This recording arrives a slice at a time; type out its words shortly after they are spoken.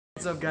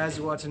What's up, guys?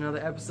 You're watching another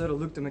episode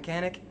of Luke the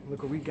Mechanic.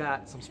 Look what we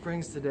got, some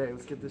springs today.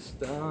 Let's get this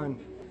done.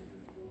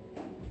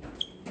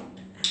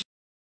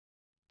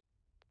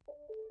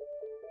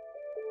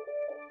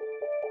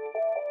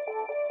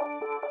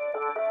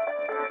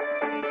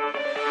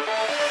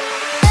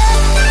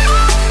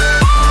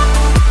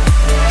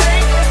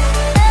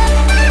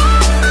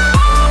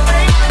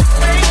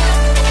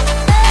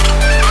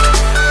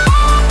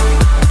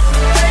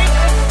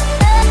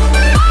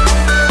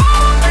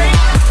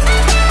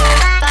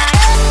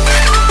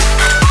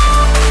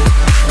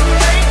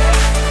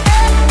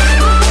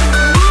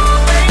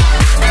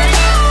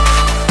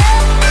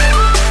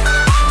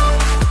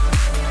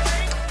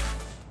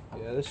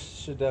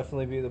 Should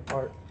definitely be the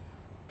part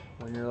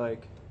when you're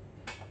like,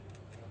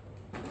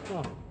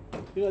 oh,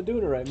 you're not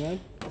doing it right, man.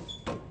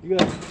 You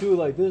gotta do it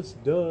like this,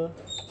 duh.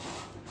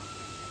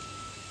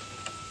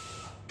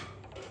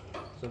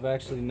 So I've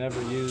actually never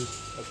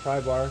used a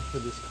pry bar for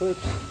this clip.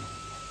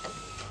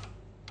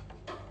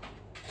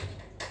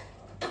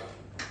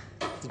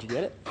 Did you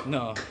get it?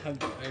 No, I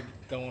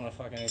don't want to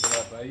fucking egg it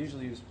up. I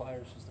usually use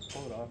pliers just to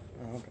pull it off.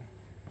 Oh, okay.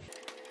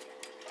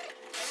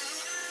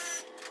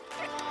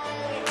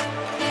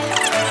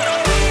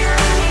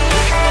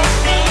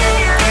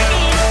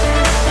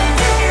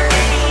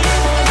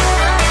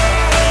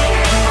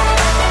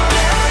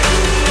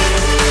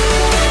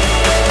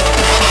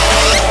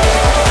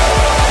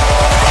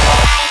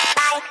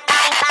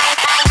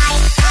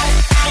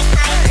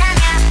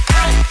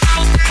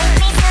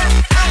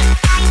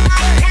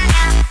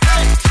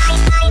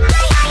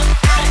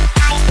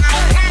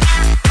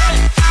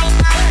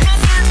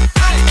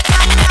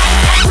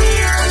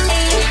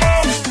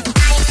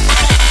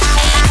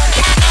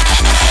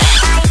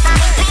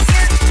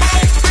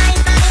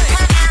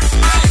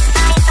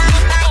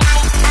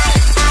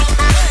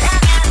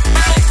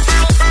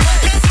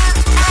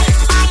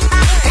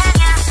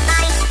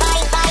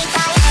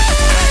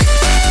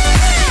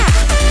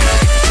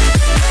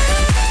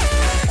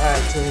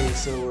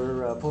 So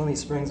we're pulling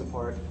these springs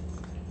apart.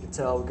 You can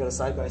tell we've got a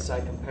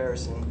side-by-side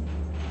comparison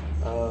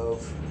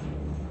of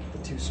the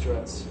two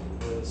struts,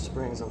 the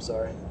springs, I'm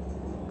sorry.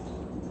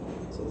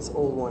 So this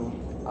old one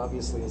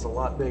obviously is a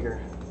lot bigger.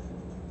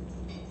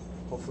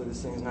 Hopefully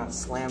this thing's not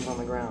slammed on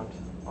the ground.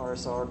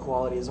 RSR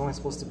quality is only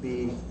supposed to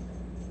be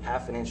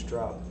 ½ an inch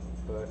drop,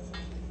 but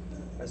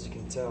as you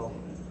can tell,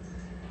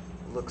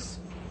 it looks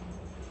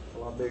a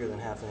lot bigger than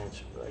 ½ an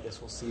inch, but I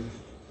guess we'll see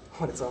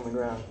when it's on the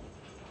ground.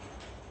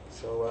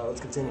 So let's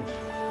continue.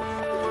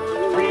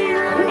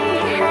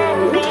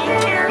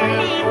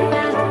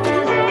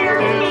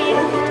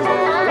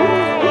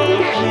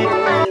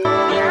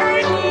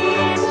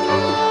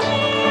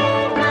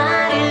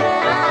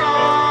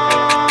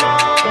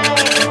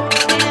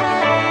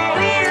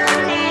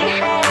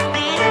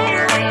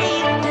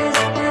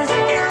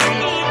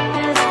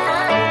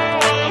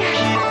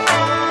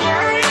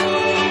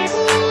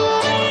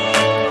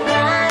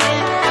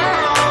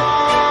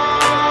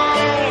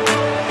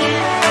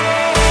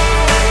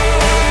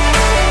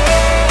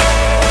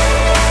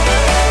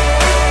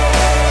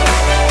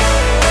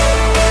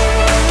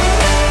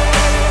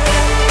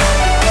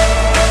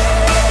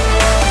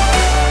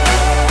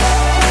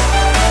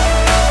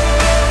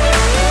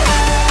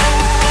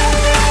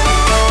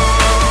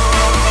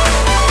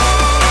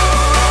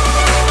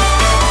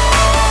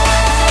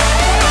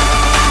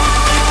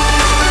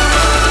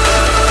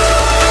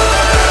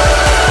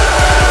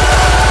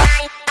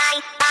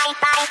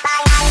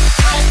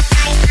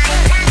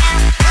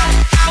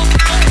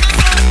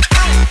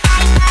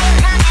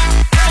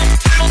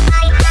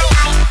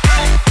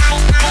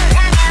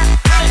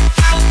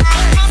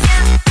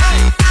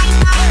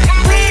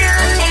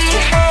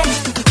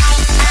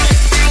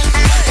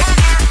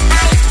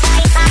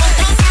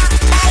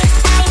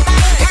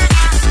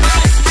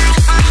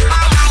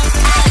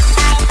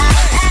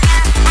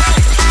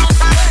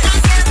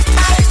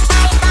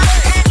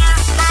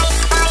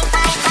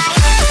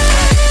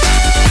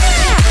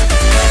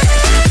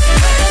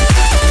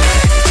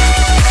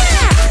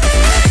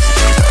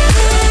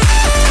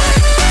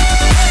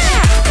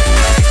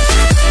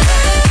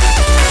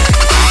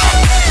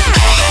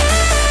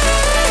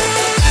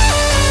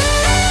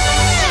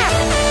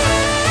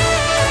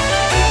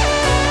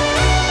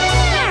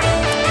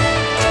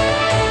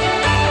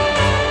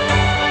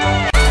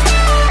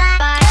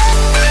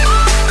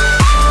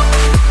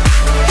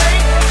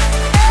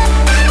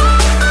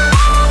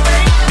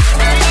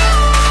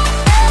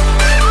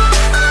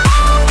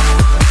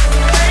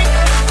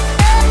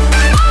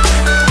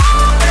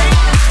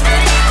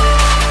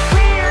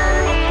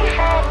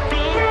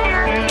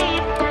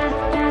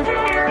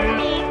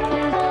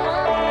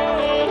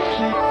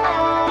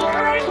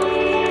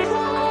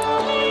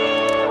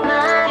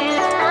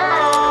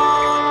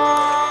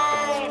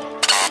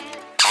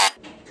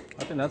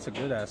 That's a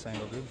good ass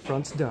angle, dude.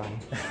 Front's done.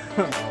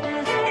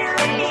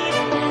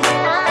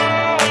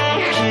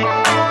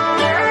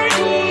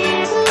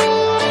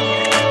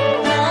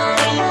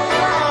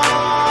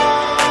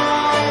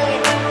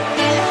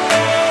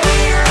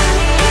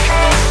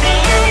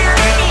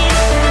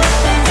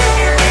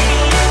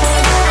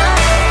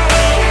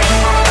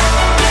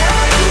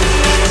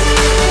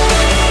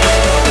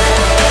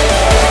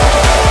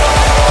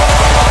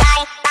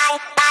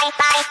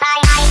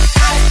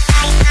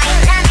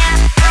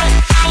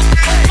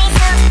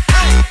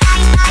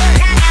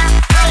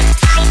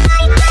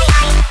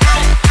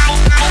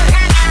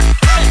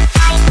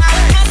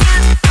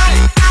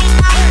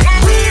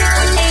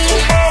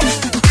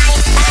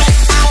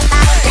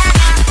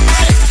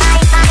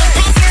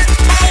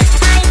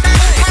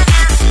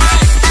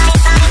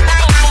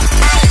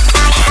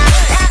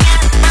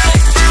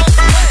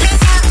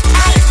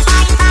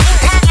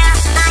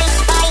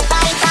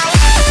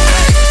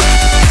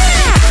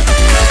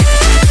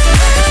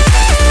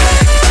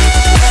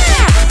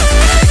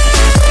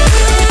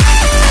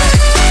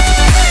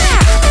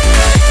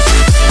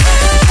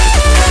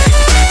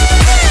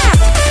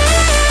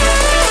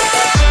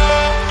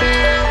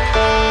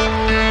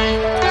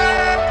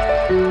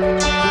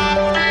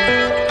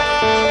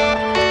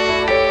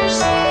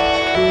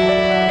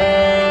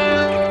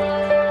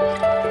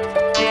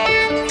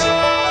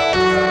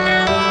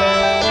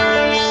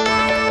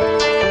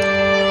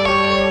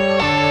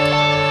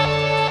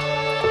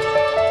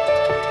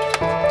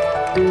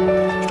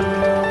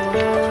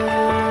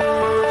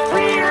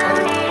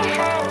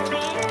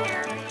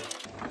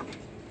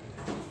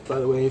 By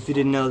the way, if you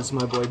didn't know, this is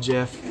my boy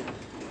Jeff.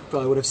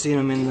 Probably would have seen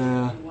him in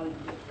the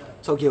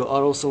Tokyo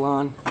Auto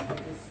Salon.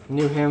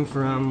 Knew him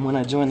from when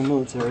I joined the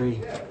military,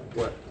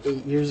 what,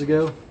 8 years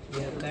ago?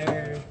 Yeah,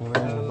 there. We were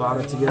in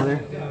Nevada together.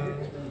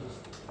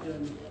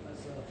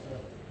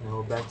 Now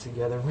we're back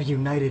together,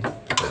 reunited.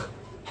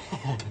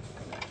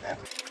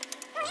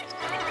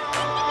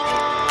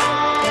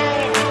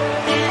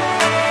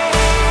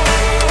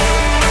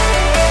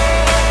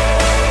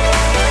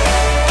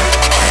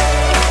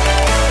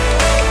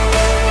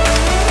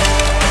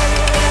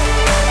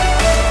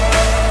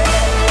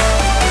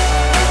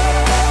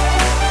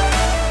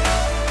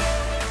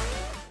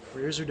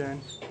 Rears are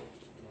done.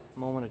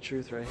 Moment of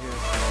truth right here.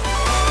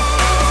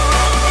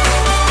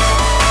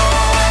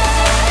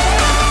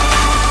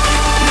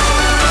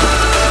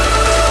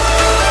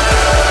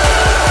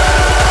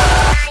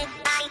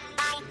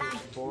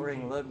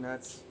 Boring lug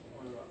nuts.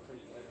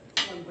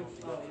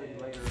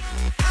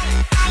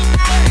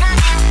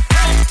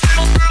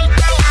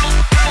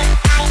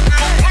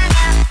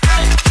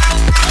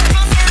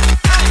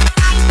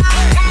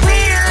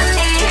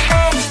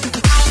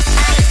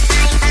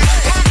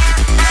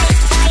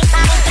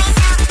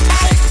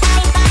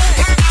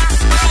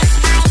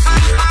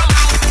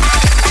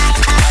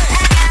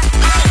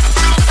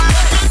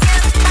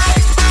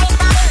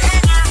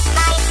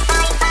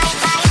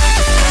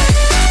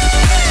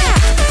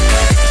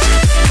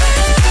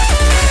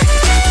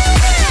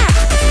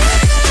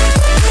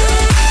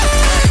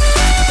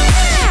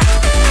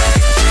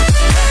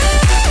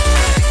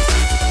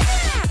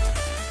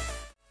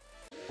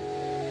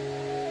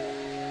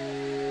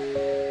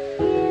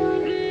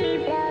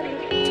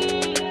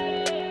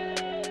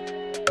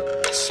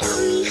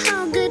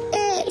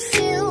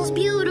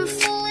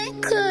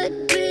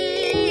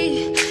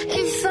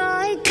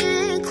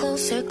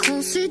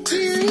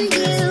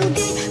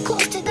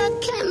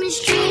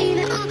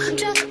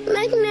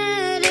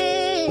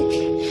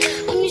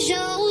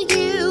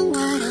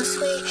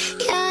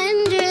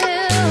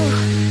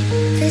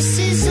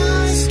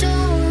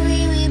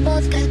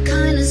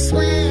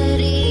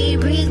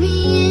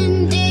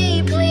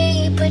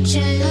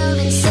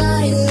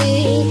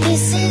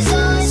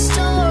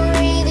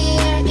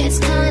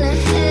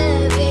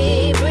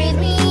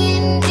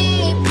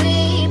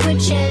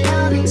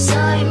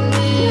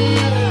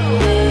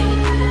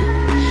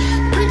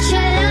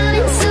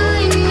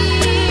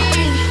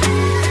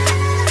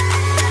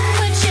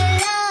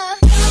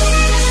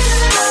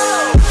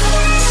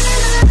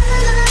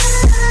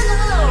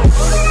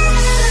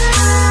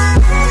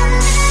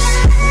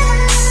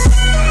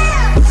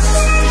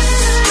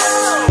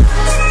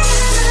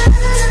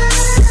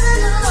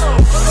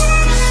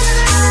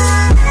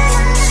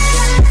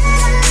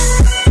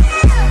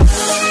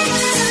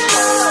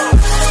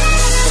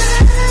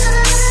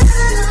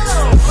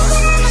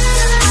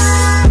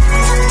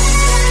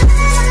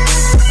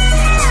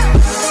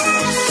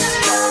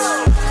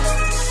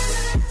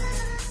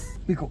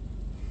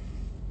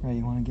 Ray,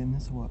 you want to get in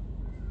this or what?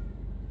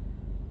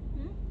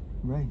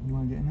 Ray, you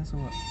want to get in this or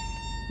what?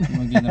 You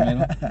want to get in the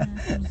middle?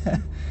 Yeah.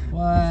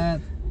 What?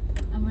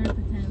 I'm gonna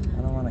pretend.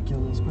 I don't want to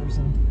kill this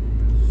person.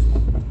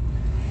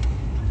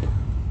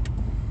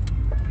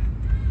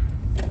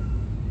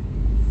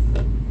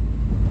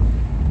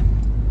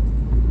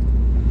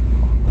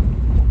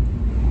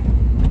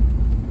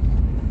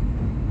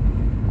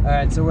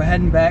 Alright, so we're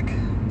heading back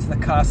to the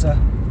casa.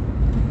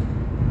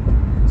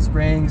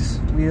 Springs,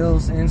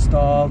 wheels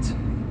installed.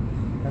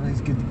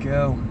 Everything's good to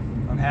go.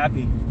 I'm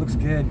happy. Looks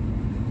good.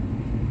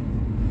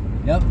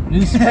 Yep,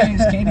 new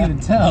springs, can't even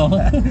tell.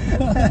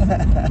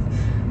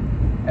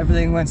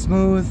 Everything went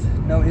smooth,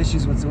 no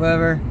issues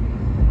whatsoever,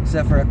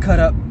 except for a cut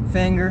up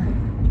finger.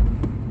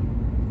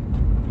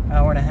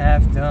 Hour and a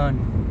half done.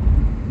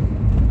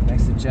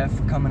 Thanks to Jeff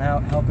for coming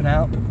out, helping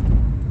out.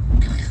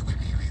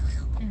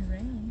 And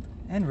Ray.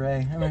 And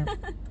Ray, I'm a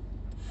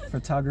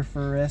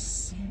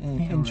photographer-ess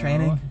in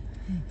training.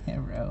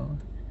 Bro.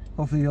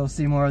 Hopefully you'll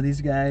see more of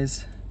these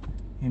guys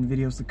in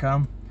videos to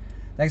come.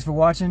 Thanks for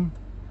watching.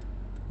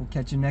 We'll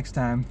catch you next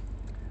time.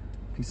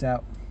 Peace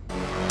out.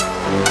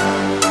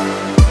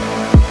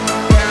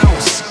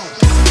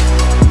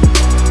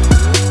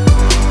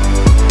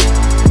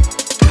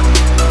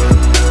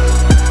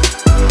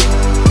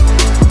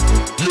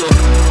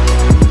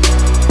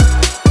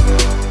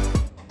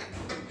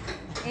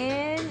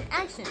 And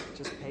action.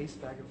 Just pace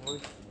back and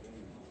forth.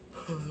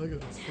 I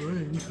got a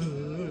spring.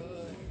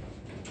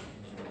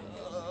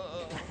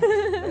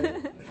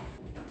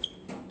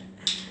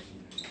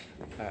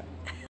 Alright.